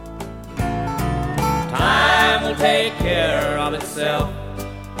will take care of itself.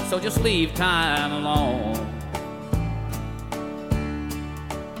 So just leave time alone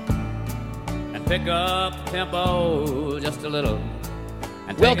and pick up the tempo just a little.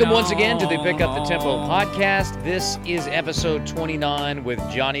 Welcome once again to the Pick Up the Tempo podcast. This is episode 29 with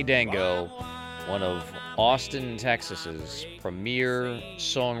Johnny Dango, one of Austin, Texas's premier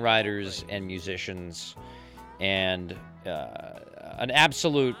songwriters and musicians, and an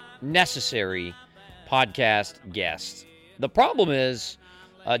absolute necessary podcast guest. The problem is,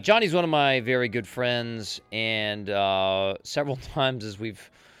 Johnny's one of my very good friends, and several times as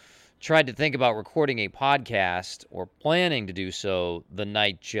we've tried to think about recording a podcast or planning to do so, the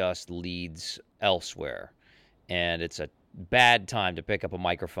night just leads elsewhere. And it's a bad time to pick up a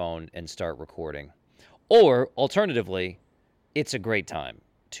microphone and start recording. Or, alternatively, it's a great time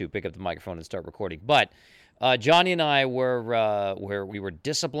to pick up the microphone and start recording. But Johnny and I were where we were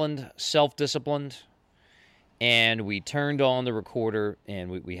disciplined, self-disciplined, and we turned on the recorder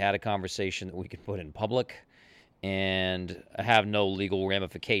and we had a conversation that we could put in public and have no legal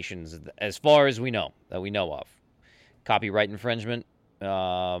ramifications as far as we know, that we know of. Copyright infringement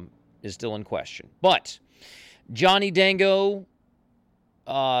is still in question. But Johnny Dango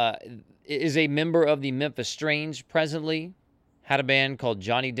is a member of the Memphis Strange presently, had a band called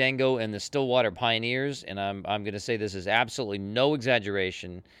Johnny Dango and the Stillwater Pioneers, and I'm going to say this is absolutely no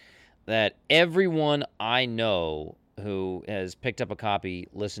exaggeration, that everyone I know who has picked up a copy,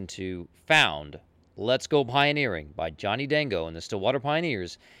 listened to, found Let's Go Pioneering by Johnny Dango and the Stillwater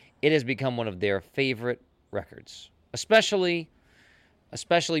Pioneers, it has become one of their favorite records. Especially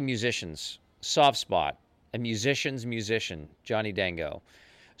musicians. Soft spot. A musician's musician, Johnny Dango.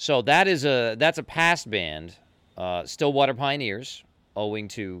 So that's a past band, Stillwater Pioneers, owing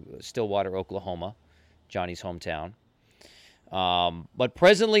to Stillwater, Oklahoma, Johnny's hometown. But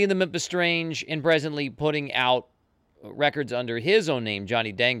presently in the Memphis Strange, and presently putting out records under his own name,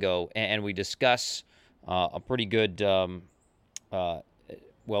 Johnny Dango, and we discuss a pretty good,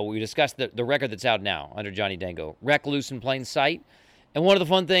 we discussed the record that's out now under Johnny Dango, Wreck Loose in Plain Sight. And one of the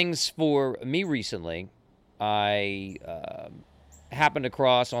fun things for me recently, I happened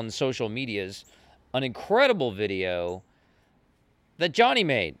across on social medias an incredible video that Johnny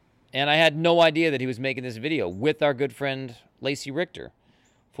made. And I had no idea that he was making this video with our good friend Lacey Richter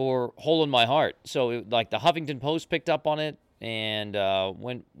for Hole in My Heart. So the Huffington Post picked up on it and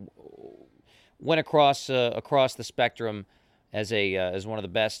went across the spectrum as one of the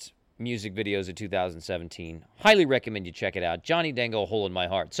best music videos of 2017. Highly recommend you check it out. Johnny Dango, Hole in My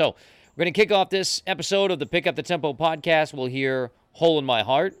Heart. So we're going to kick off this episode of the Pick Up the Tempo podcast. We'll hear Hole in My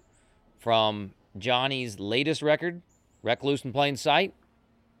Heart from Johnny's latest record, Wreck Loose in Plain Sight.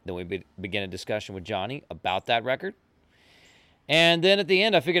 Then we begin a discussion with Johnny about that record. And then at the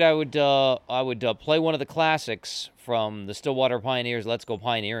end, I figured I would play one of the classics from the Stillwater Pioneers, Let's Go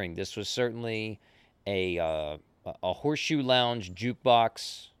Pioneering. This was certainly a Horseshoe Lounge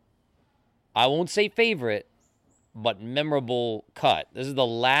jukebox, I won't say favorite, but memorable cut. This is the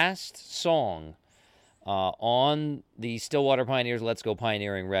last song on the Stillwater Pioneers, Let's Go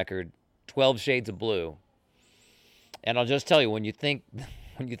Pioneering record, 12 Shades of Blue. And I'll just tell you, when you think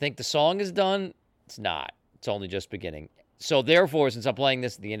the song is done, it's not. It's only just beginning. So therefore, since I'm playing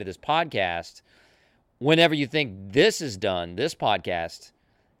this at the end of this podcast, whenever you think this is done, this podcast,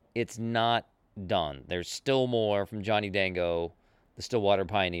 it's not done. There's still more from Johnny Dango, the Stillwater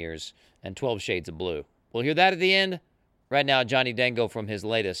Pioneers, and 12 Shades of Blue. We'll hear that at the end. Right now, Johnny Dango from his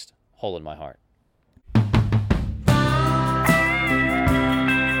latest, Hole in My Heart.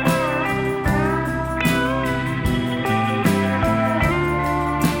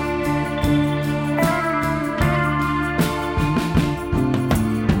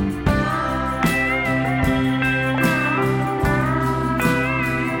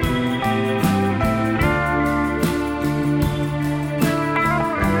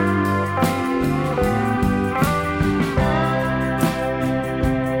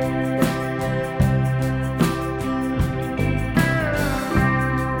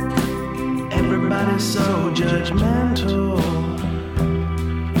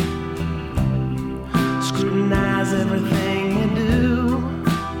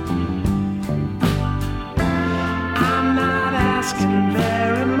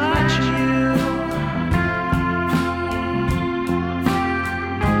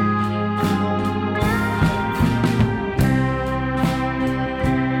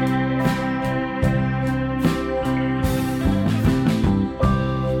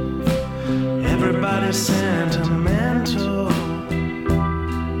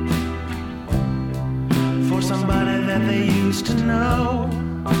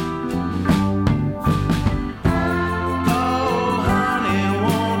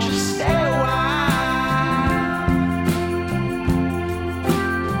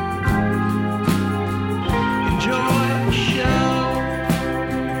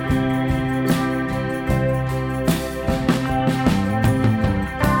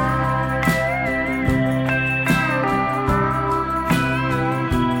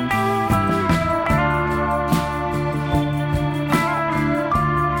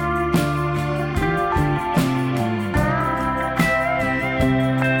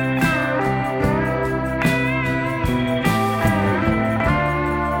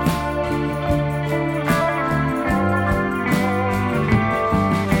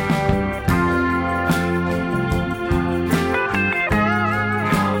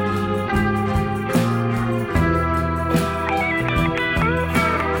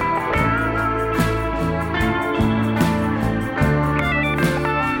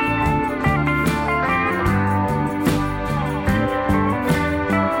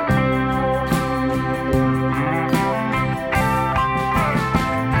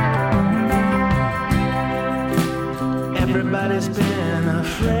 been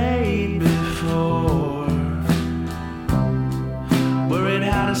afraid before, worried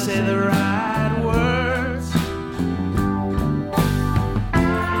how to say the right words.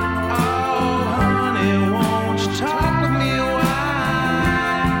 Oh, honey, won't you talk with me a while?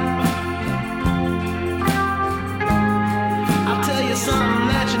 I'll tell you something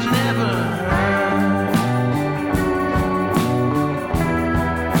that you never heard.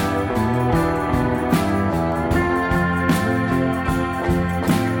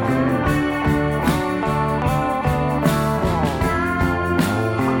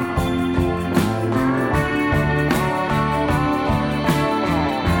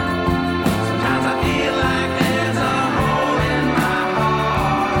 Sometimes I feel like there's a hole in my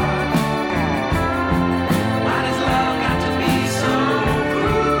heart. Why does love got to be so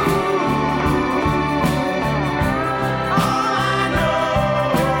cruel? All I know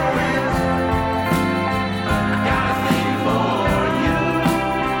is I got a thing for you.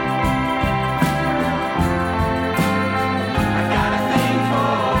 I got a thing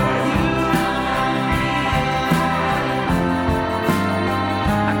for you.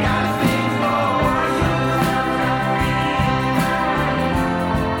 I got a thing for you.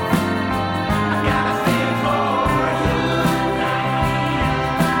 I got a thing for you.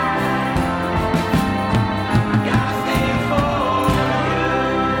 I got a thing for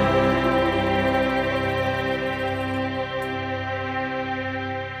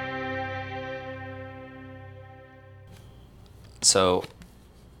So,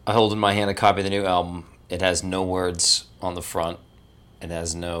 I hold in my hand a copy of the new album. It has no words on the front. It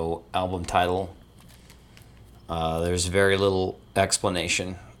has no album title. There's very little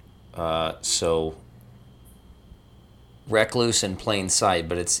explanation. So, Recluse in Plain Sight,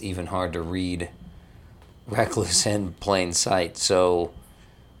 but it's even hard to read Recluse in Plain Sight. So,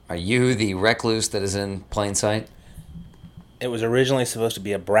 are you the recluse that is in plain sight? It was originally supposed to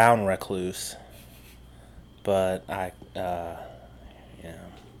be a brown recluse, but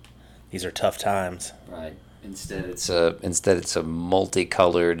these are tough times. Right. Instead, it's a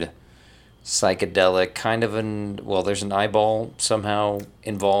multicolored, psychedelic kind of there's an eyeball somehow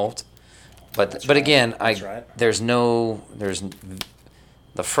involved, but again, That's right. the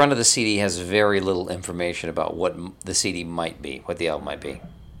front of the CD has very little information about what the CD might be, what the album might be.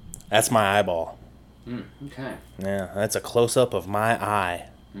 That's my eyeball. Okay. Yeah, that's a close-up of my eye.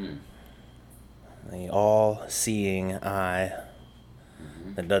 The all-seeing eye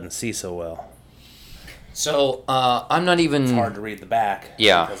that doesn't see so well. So I'm not even. It's hard to read the back.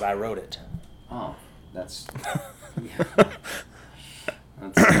 Yeah. Because I wrote it. Oh, that's.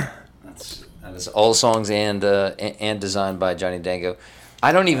 That is all songs and designed by Johnny Dango.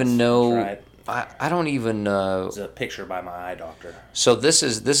 I don't even know. Right. I don't even. It's a picture by my eye doctor. So this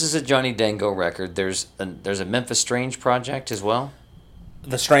is a Johnny Dango record. There's a Memphis Strange project as well.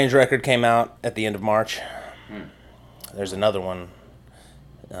 The Strange record came out at the end of March. There's another one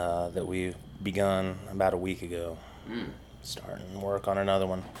that we've begun about a week ago. Starting work on another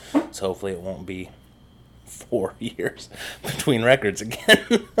one. So hopefully it won't be 4 years between records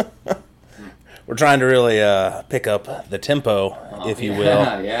again. We're trying to really pick up the tempo, if you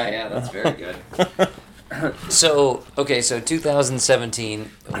will. Yeah, that's very good. So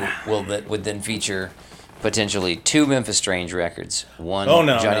 2017 would then feature potentially 2 Memphis Strange records, one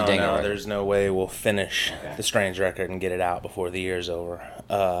Johnny Dango record. There's no way we'll finish the Strange record and get it out before the year's over.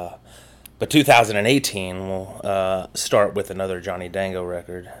 But 2018 we'll start with another Johnny Dango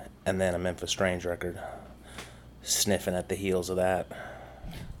record and then a Memphis Strange record, sniffing at the heels of that.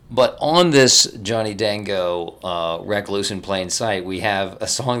 But on this Johnny Dango Recluse in Plain Sight, we have a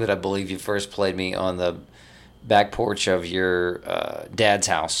song that I believe you first played me on the back porch of your dad's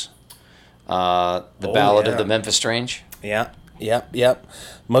house. The Ballad of the Memphis Strange. Yep.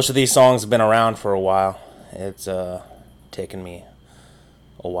 Most of these songs have been around for a while. It's taken me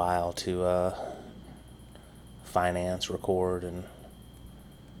a while to finance, record, and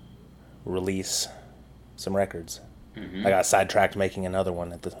release some records. I got sidetracked making another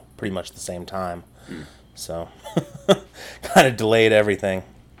one at pretty much the same time. So kind of delayed everything.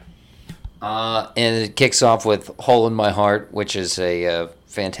 And it kicks off with Hole in My Heart, which is a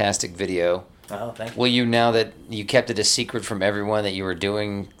fantastic video. Oh, thank you. Will you, now that you kept it a secret from everyone that you were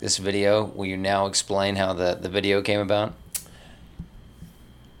doing this video, will you now explain how the video came about?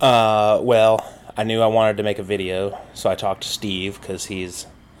 Well, I knew I wanted to make a video, so I talked to Steve because he's,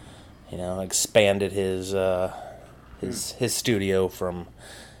 expanded his studio from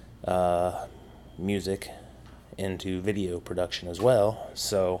music into video production as well.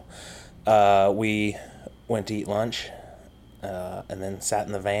 So we went to eat lunch and then sat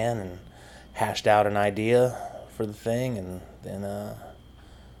in the van and hashed out an idea for the thing, and then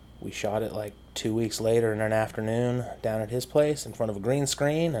we shot it like 2 weeks later in an afternoon down at his place in front of a green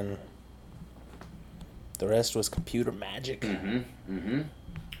screen, and the rest was computer magic. And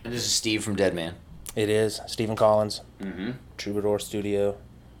this is Steve from Dead Man. It is Stephen Collins, Mm-hmm. Troubadour Studio,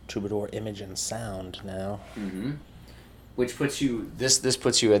 Troubadour Image and Sound now. Which puts you this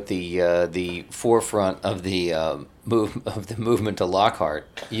puts you at the forefront of the movement to Lockhart.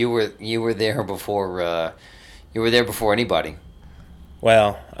 You were there before anybody.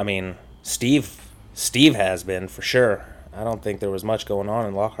 Well, I mean, Steve has been for sure. I don't think there was much going on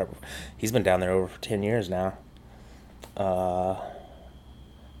in Lockhart. He's been down there over 10 years now. But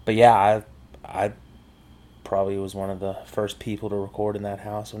yeah, I probably was one of the first people to record in that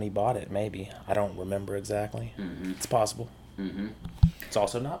house when he bought it. Maybe, I don't remember exactly. It's possible. It's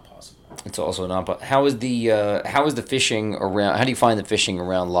also not possible. It's also not. But how is the fishing around? How do you find the fishing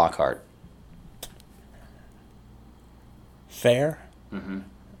around Lockhart? Fair.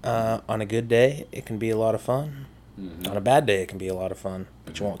 On a good day, it can be a lot of fun. On a bad day, it can be a lot of fun,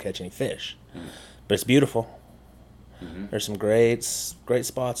 but you won't catch any fish. But it's beautiful. There's some great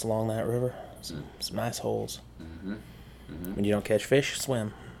spots along that river. Some nice holes. When you don't catch fish,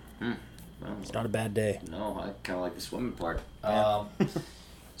 swim. Well, It's not a bad day. no, I kind of like the swimming part.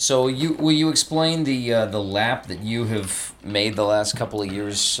 So will you explain the lap that you have made the last couple of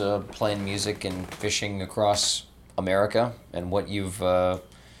years playing music and fishing across America, and what you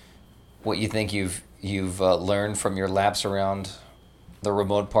think you've learned from your laps around the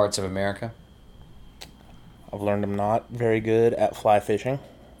remote parts of America? I've learned I'm not very good at fly fishing.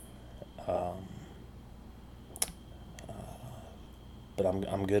 But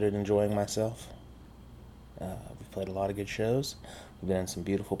I'm good at enjoying myself. We've played a lot of good shows. We've been in some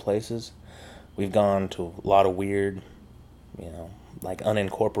beautiful places. We've gone to a lot of weird, like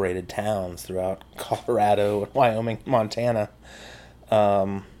unincorporated towns throughout Colorado, Wyoming, Montana.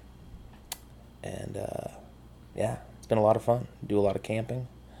 Yeah, it's been a lot of fun. Do a lot of camping,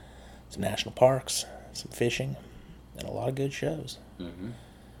 some national parks, some fishing, and a lot of good shows.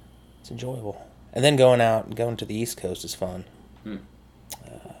 It's enjoyable. And then going to the East Coast is fun.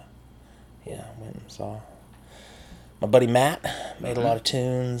 Yeah, went and saw my buddy Matt, made a lot of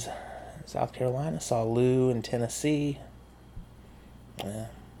tunes in South Carolina. Saw Lou in Tennessee. Yeah,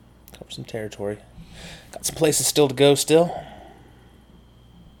 covered some territory. Got some places still to go still.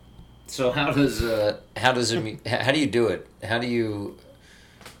 So how do you do it? How do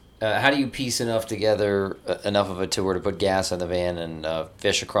you piece enough together, enough of a tour to put gas in the van and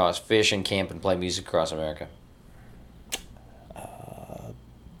fish and camp and play music across America?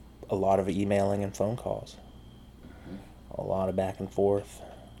 A lot of emailing and phone calls. A lot of back and forth.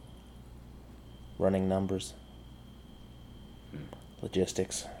 Running numbers.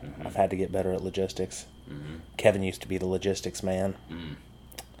 Logistics. I've had to get better at logistics. Kevin used to be the logistics man.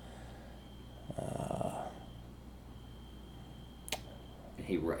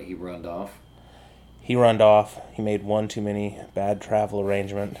 He runned off. He runned off. He made one too many bad travel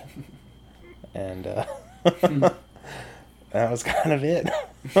arrangement. And that was kind of it.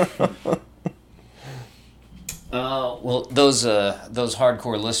 Well, those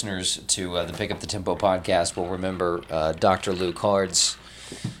hardcore listeners to the Pick Up the Tempo podcast will remember Dr. Lou Card's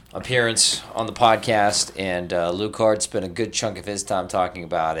appearance on the podcast, and Lou Card spent a good chunk of his time talking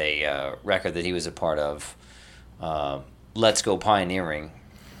about a record that he was a part of, Let's Go Pioneering.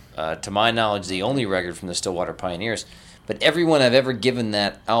 To my knowledge, the only record from the Stillwater Pioneers, but everyone I've ever given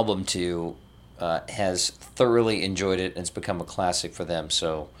that album to has thoroughly enjoyed it, and it's become a classic for them.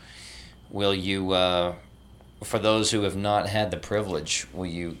 So will you, for those who have not had the privilege, will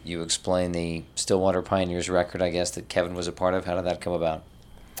you explain the Stillwater Pioneers record, I guess, that Kevin was a part of? How did that come about?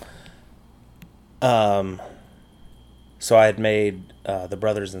 So I had made the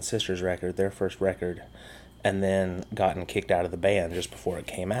Brothers and Sisters record, their first record, and then gotten kicked out of the band just before it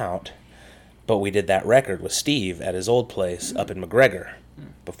came out. But we did that record with Steve at his old place up in McGregor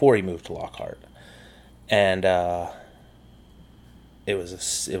before he moved to Lockhart. And it was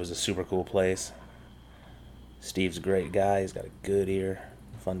a super cool place. Steve's a great guy. He's got a good ear.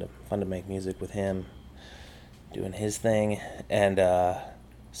 Fun to make music with him, doing his thing. And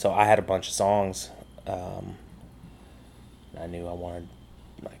so I had a bunch of songs. I knew I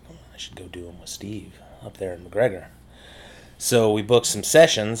should go do them with Steve up there in McGregor. So we booked some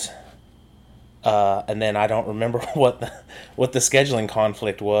sessions. And then I don't remember what the scheduling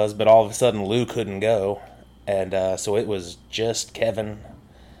conflict was, but all of a sudden Lou couldn't go, and so it was just Kevin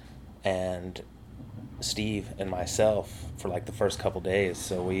and Steve and myself for like the first couple days.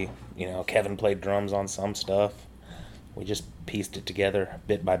 So we, Kevin played drums on some stuff. We just pieced it together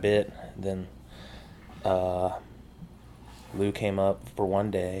bit by bit. Then Lou came up for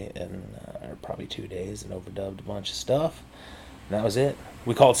one day and or probably 2 days and overdubbed a bunch of stuff. And that was it.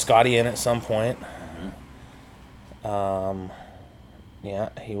 We called Scotty in at some point. Yeah,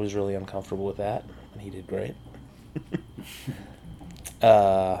 he was really uncomfortable with that, and he did great.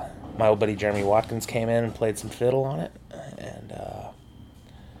 My old buddy Jeremy Watkins came in and played some fiddle on it, and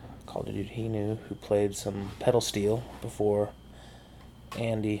called a dude he knew who played some pedal steel before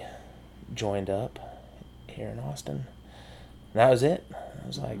Andy joined up here in Austin. And that was it. That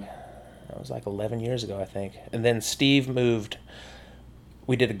was like 11 years ago, I think. And then Steve moved.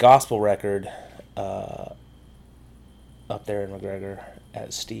 We did a gospel record up there in McGregor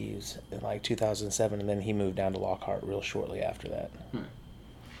at Steve's in like 2007, and then he moved down to Lockhart real shortly after that.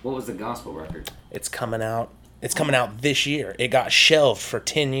 What was the gospel record? It's coming out. It's coming out this year. It got shelved for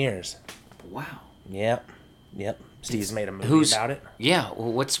 10 years. Wow. Yep. Steve's made a movie about it. Yeah.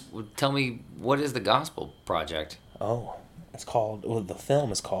 Well, tell me, what is the gospel project? Oh, it's called. Well, the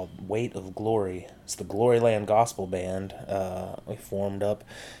film is called Weight of Glory. It's the Gloryland Gospel Band. We formed up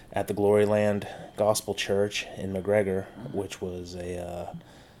at the Gloryland Gospel Church in McGregor, which was a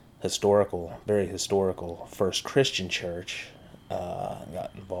very historical first Christian church.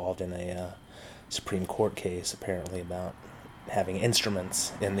 Got involved in a Supreme Court case apparently about having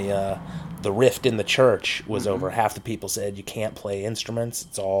instruments in the rift in the church was over. Half the people said you can't play instruments,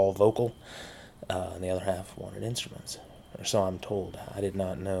 it's all vocal, and the other half wanted instruments, or so I'm told. I did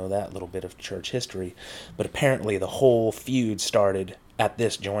not know that little bit of church history, but apparently the whole feud started at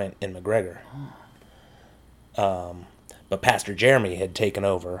this joint in McGregor. But Pastor Jeremy had taken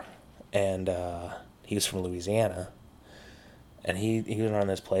over, and he was from Louisiana. And he was running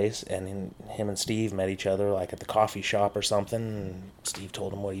this place, and him and Steve met each other like at the coffee shop or something. And Steve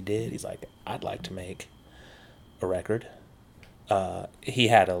told him what he did. He's like, "I'd like to make a record." He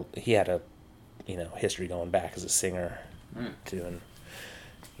had a history going back as a singer, doing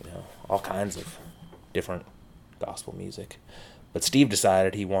all kinds of different gospel music. But Steve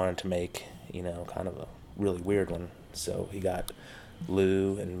decided he wanted to make kind of a really weird one. So he got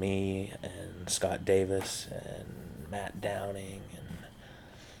Lou and me and Scott Davis and Matt Downing and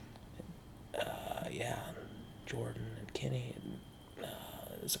Jordan and Kenny. And,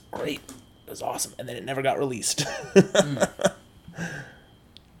 it was great. It was awesome, and then it never got released.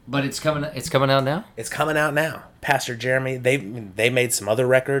 But it's coming out now. It's coming out now. Pastor Jeremy, they made some other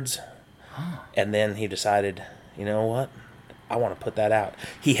records, and then he decided, you know what, I want to put that out.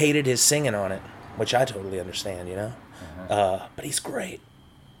 He hated his singing on it, which I totally understand, but he's great.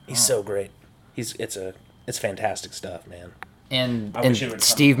 He's so great. It's fantastic stuff, man. And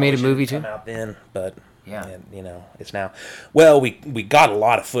Steve made a movie too. Come out then, but yeah, it's now. Well, we got a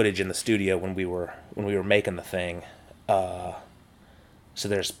lot of footage in the studio when we were making the thing, so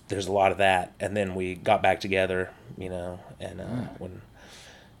there's a lot of that, and then we got back together, and when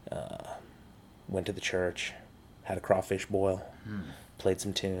went to the church, had a crawfish boil, played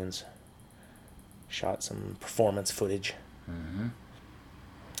some tunes, shot some performance footage.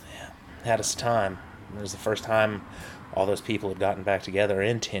 Yeah, had us a time. It was the first time all those people had gotten back together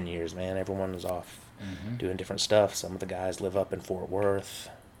in 10 years, man. Everyone was off doing different stuff. Some of the guys live up in Fort Worth.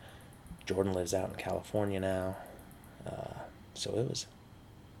 Jordan lives out in California now. So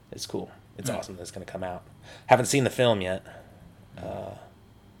it's cool. It's awesome that it's going to come out. Haven't seen the film yet.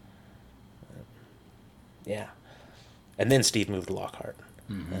 Yeah. And then Steve moved to Lockhart.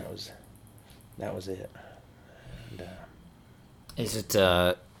 That was it. And,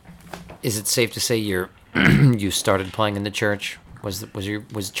 Is it safe to say you started playing in the church? Was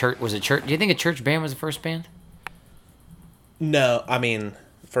it church? Do you think a church band was the first band? No, I mean,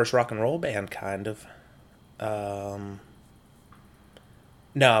 first rock and roll band, kind of. No,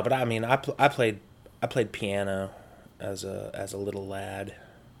 but I mean, I played piano as a little lad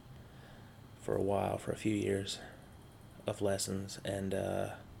for a while, for a few years of lessons, and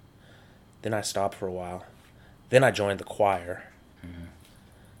then I stopped for a while. Then I joined the choir.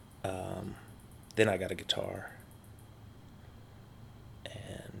 Then I got a guitar,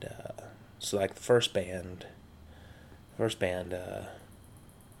 and so like the first band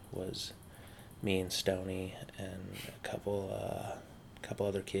was me and Stoney and a couple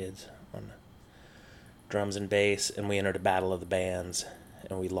other kids on drums and bass, and we entered a battle of the bands,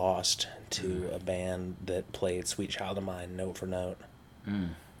 and we lost to a band that played Sweet Child of Mine note for note.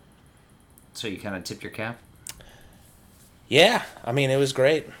 So you kind of tipped your cap? Yeah, I mean, it was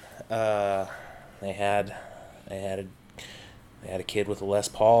great. They had a kid with a Les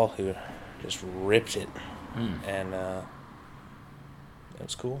Paul who just ripped it, and it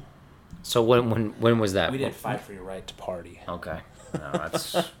was cool. So when was that? We did Fight for Your Right to Party. Okay, no,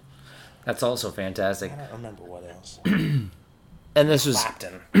 That's also fantastic. I don't remember what else. And this was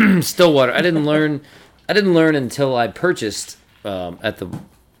Clapton. Stillwater. I didn't learn until I purchased at the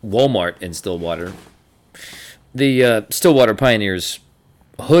Walmart in Stillwater the Stillwater Pioneers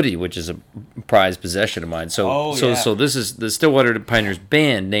hoodie, which is a prized possession of mine. So this is the Stillwater Pioneers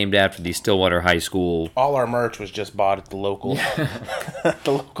band named after the Stillwater High School. All our merch was just bought at the local the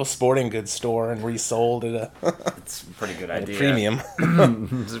local sporting goods store and resold at a It's a pretty good at a idea. premium.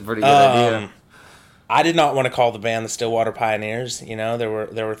 It's a pretty good idea. I did not want to call the band the Stillwater Pioneers. You know, there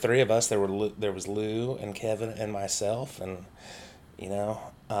were three of us. There was Lou and Kevin and myself, and you know,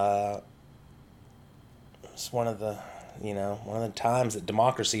 it's one of the times that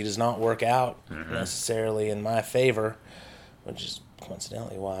democracy does not work out necessarily in my favor, which is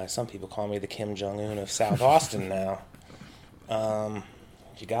coincidentally why some people call me the Kim Jong-un of South Austin now.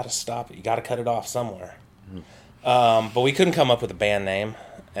 You got to stop it. You got to cut it off somewhere. But we couldn't come up with a band name,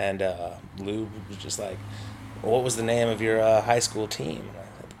 and Lou was just like, "What was the name of your high school team?" And I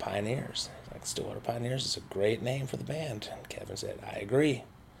said, "The Pioneers." He's like, "Stillwater Pioneers is a great name for the band." And Kevin said, "I agree,"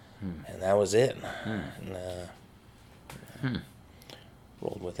 and that was it. And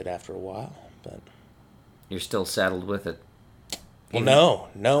rolled with it after a while, but You're still saddled with it. well,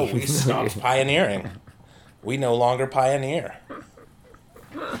 no, we stopped pioneering. We no longer pioneer.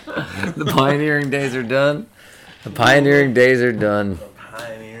 The pioneering days are done. The pioneering days are done.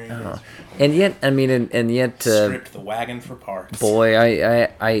 Pioneering. And yet, I mean, and yet, Stripped the wagon for parts. boy,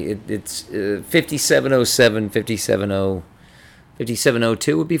 it's 5707,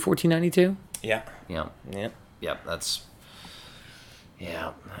 5702 would be 1492. Yeah. Yeah, Yeah. that's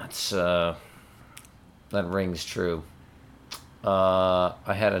that rings true. I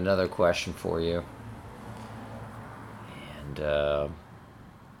had another question for you, and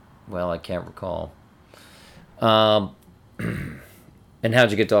well, I can't recall. And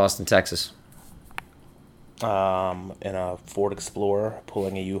how'd you get to Austin, Texas? In a Ford Explorer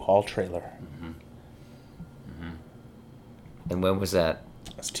pulling a U-Haul trailer. And when was that?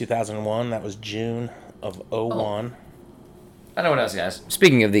 That's 2001. That was June of 01. I know what else, guys.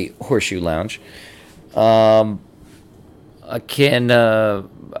 Speaking of the Horseshoe Lounge, can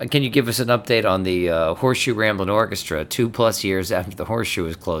you give us an update on the Horseshoe Ramblin' Orchestra? 2+ years after the Horseshoe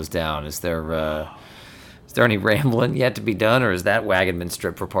was closed down, is there any rambling yet to be done, or has that wagon been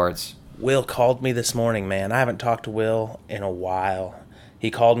stripped for parts? Will called me this morning, man. I haven't talked to Will in a while. He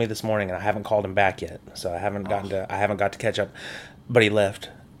called me this morning, and I haven't called him back yet, so I haven't got to catch up. But he left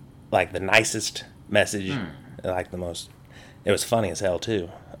like the nicest message, like the most. It was funny as hell too.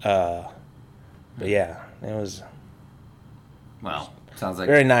 But yeah, it was Wow, sounds like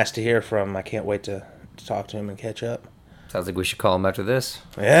very nice to hear from. I can't wait to talk to him and catch up. sounds like we should call him after this.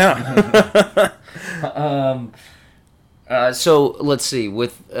 Yeah. So let's see,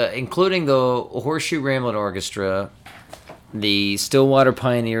 with including the Horseshoe Ramblin' Orchestra, the Stillwater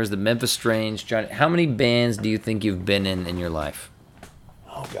Pioneers, the Memphis Strange, Johnny, how many bands do you think you've been in your life?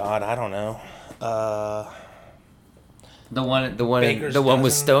 Oh God, I don't know. The one Baker's with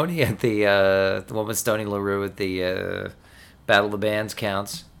Dozen? Stoney at the one with Stoney LaRue at the Battle of the Bands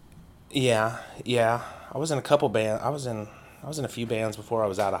counts. Yeah. I was in a couple bands. I was in a few bands before I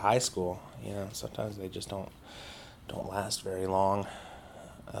was out of high school. You know, sometimes they just don't last very long.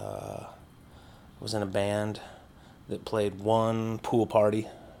 I was in a band that played one pool party,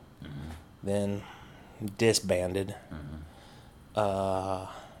 then disbanded. I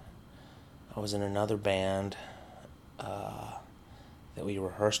was in another band that we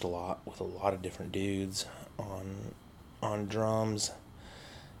rehearsed a lot with a lot of different dudes on drums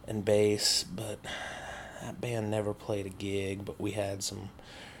and bass, but that band never played a gig. But we had some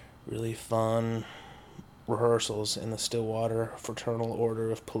really fun rehearsals in the Stillwater Fraternal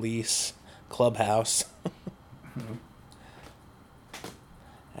Order of Police clubhouse.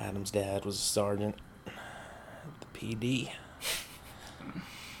 Adam's dad was a sergeant at the PD.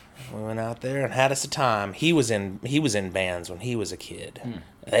 We went out there and had us a time. He was in bands when he was a kid.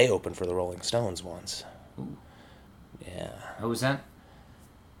 They opened for the Rolling Stones once. Yeah. Who was that?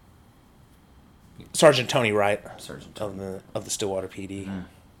 Sergeant Tony Wright Sergeant of the Stillwater PD.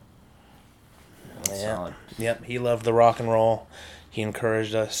 That's Yeah. solid. Yep, he loved the rock and roll. He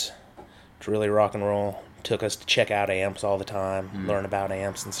encouraged us to really rock and roll. Took us to check out amps all the time, learn about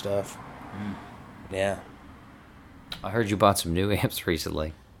amps and stuff. Yeah. I heard you bought some new amps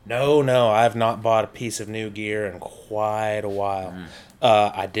recently. No, I've not bought a piece of new gear in quite a while.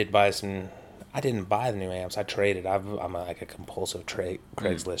 I did buy some. I didn't buy the new amps. I traded. I'm like a compulsive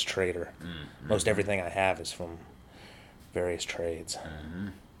Craigslist trader. Most everything I have is from various trades.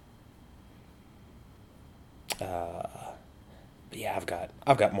 yeah,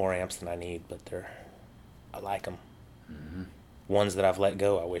 I've got more amps than I need, but I like them. Ones that I've let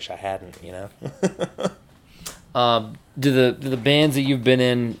go, I wish I hadn't. Do the bands that you've been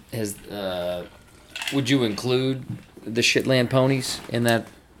in would you include the Shitland Ponies in that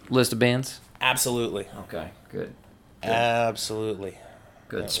list of bands? Absolutely. Okay, good. Absolutely.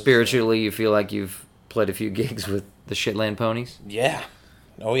 Good. Spiritually, you feel like you've played a few gigs with the Shitland Ponies? Yeah.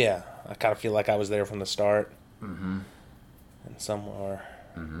 Oh yeah. I kind of feel like I was there from the start. Mm-hmm. And somewhere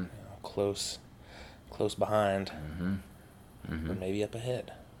close behind. Or maybe up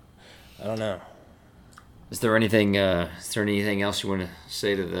ahead. I don't know. Is there anything else you want to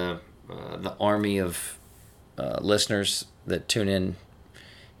say to the army of listeners that tune in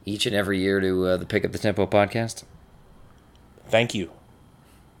each and every year to the Pick Up the Tempo podcast? Thank you.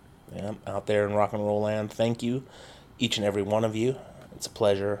 Yeah, out there in rock and roll land, thank you, each and every one of you. It's a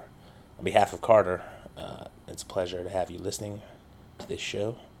pleasure. On behalf of Carter, it's a pleasure to have you listening to this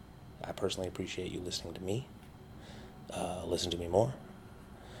show. I personally appreciate you listening to me. Listen to me more.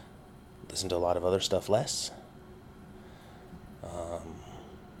 Listen to a lot of other stuff less.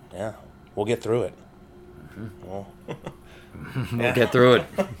 Yeah, we'll get through it. We'll get through it.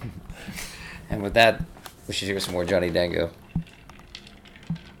 And with that, we should hear some more Johnny Dango.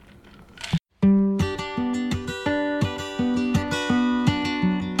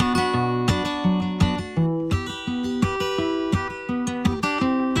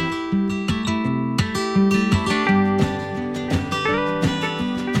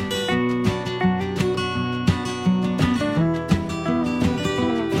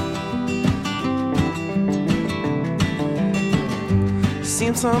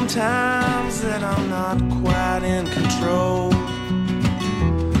 Seems sometimes that I'm not quite in control.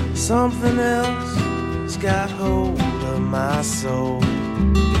 Something else has got hold of my soul.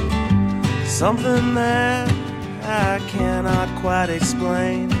 Something that I cannot quite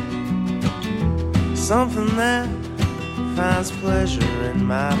explain. Something that finds pleasure in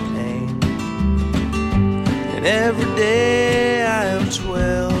my pain. And every day I am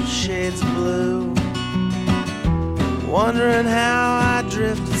 12 shades of blue, wondering how I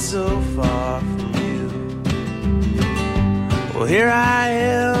drifted so far from you. Well, here I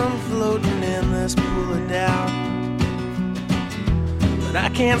am floating in this pool of doubt, but I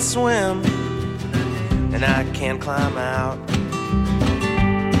can't swim and I can't climb out.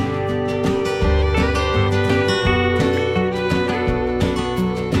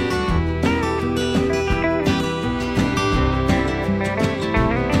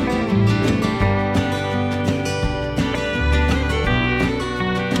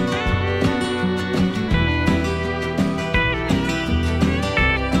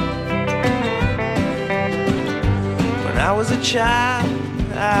 I was a child,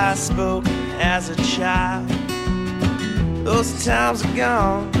 I spoke as a child. Those times are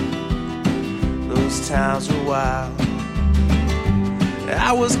gone, those times were wild.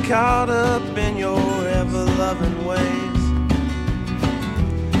 I was caught up in your ever-loving ways.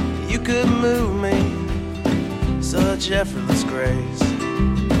 You could move me, such effortless grace.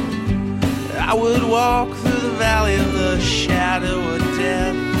 I would walk through the valley of the shadow of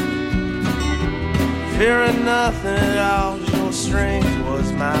death, fearing nothing at all, your strength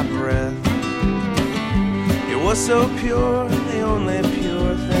was my breath. It was so pure, the only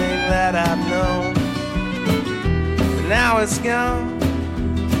pure thing that I've known. But now it's gone,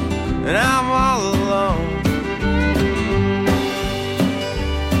 and I'm all alone.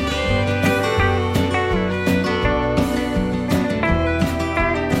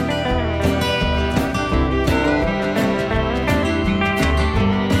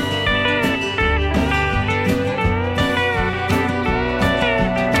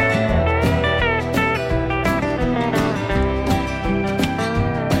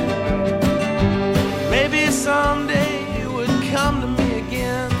 Someday you would come to me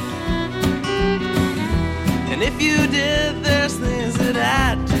again, and if you did, there's things that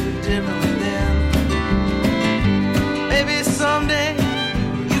I'd do differently then. Maybe someday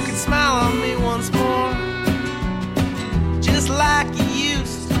you could smile on me once more, just like you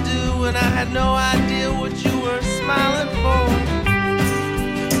used to do when I had no idea what you were smiling for.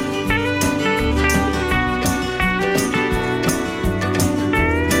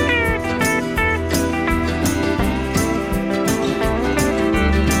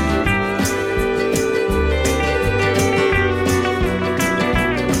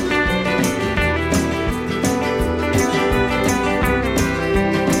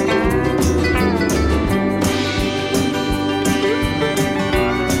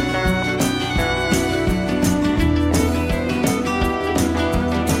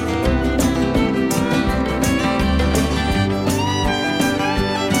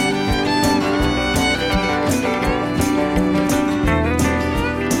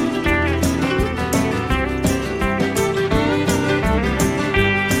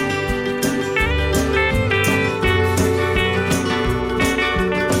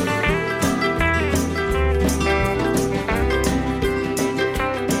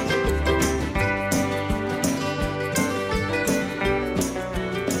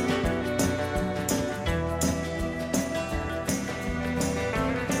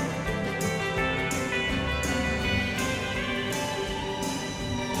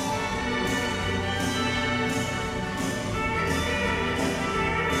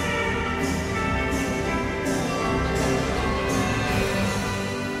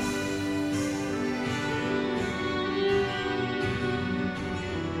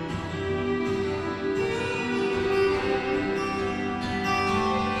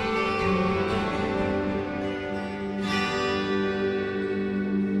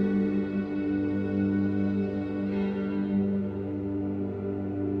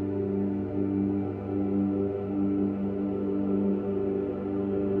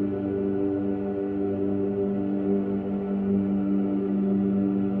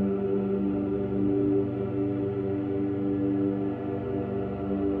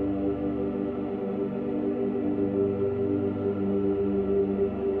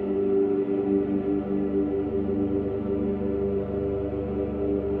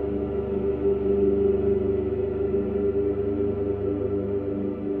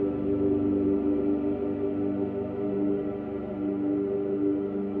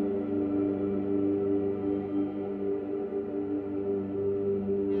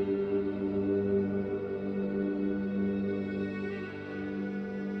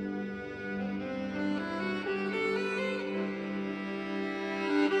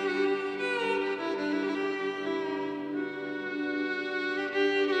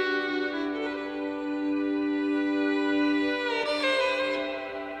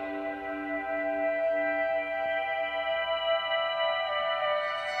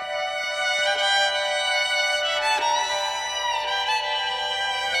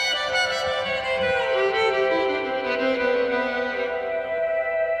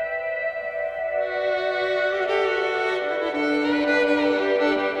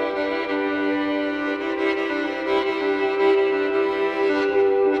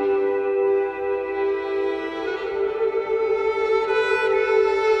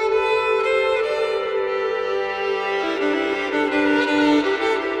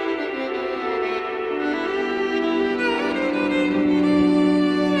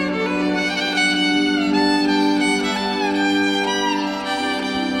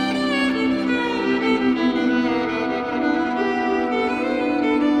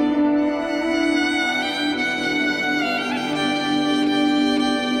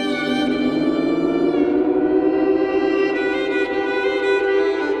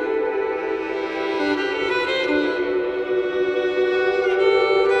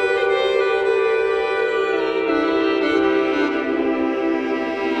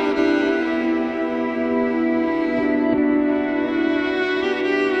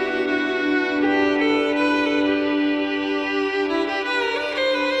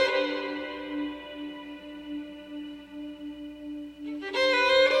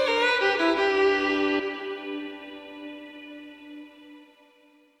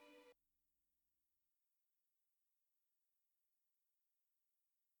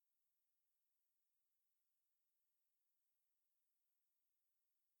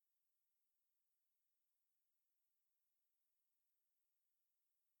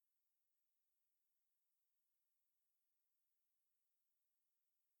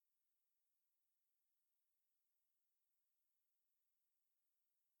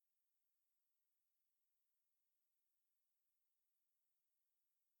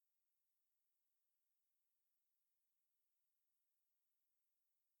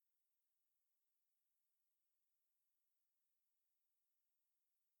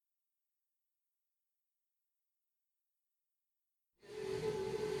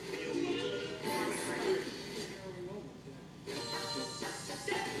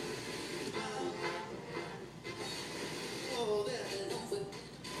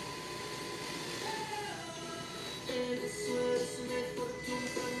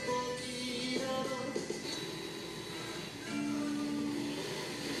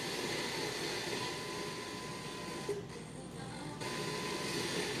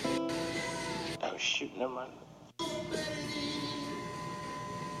 Never mind.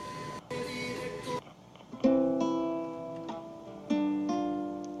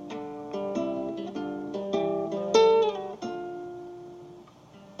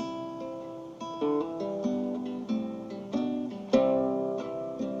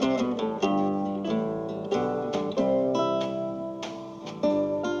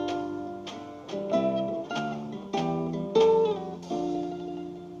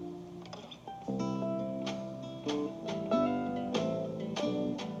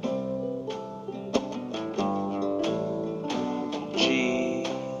 Jeez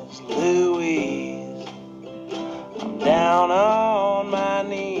Louise, I'm down on my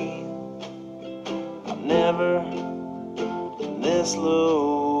knees. I've never been this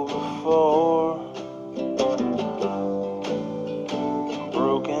low before. I'm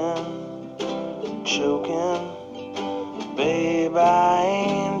broken, choking, babe, I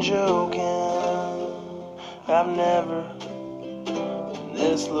ain't joking. I've never been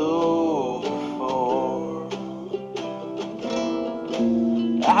this low before.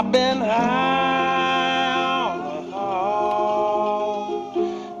 I've been high on the hog,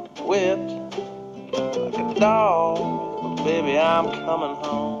 whipped like a dog, but baby, I'm coming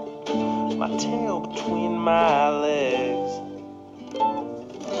home. My tail between my legs.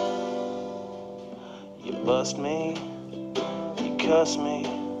 You bust me, you cuss me,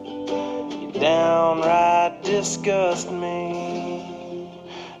 you downright disgust me.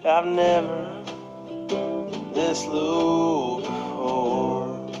 I've never been this low before.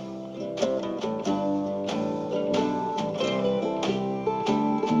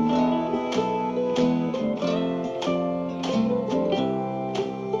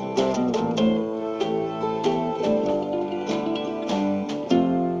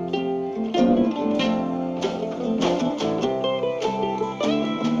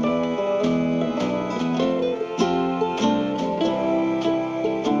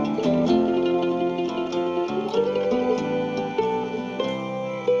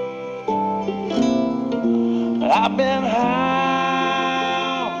 I've been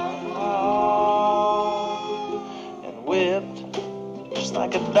high on the hog and whipped just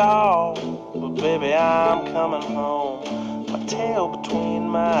like a dog, but baby, I'm coming home. My tail between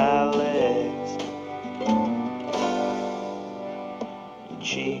my legs.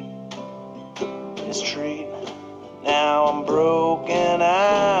 Cheap mistreat. Now I'm broken,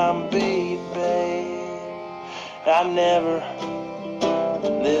 I'm beat, babe. I've never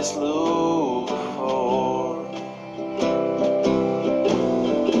been this low before.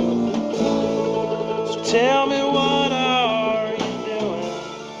 Tell me, what are you doing?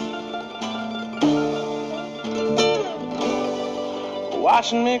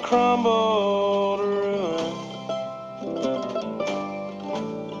 Watching me crumble to ruin.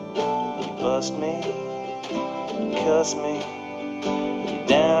 You bust me, you cuss me, you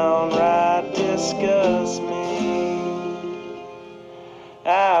downright disgust me.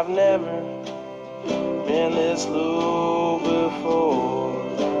 I've never been this low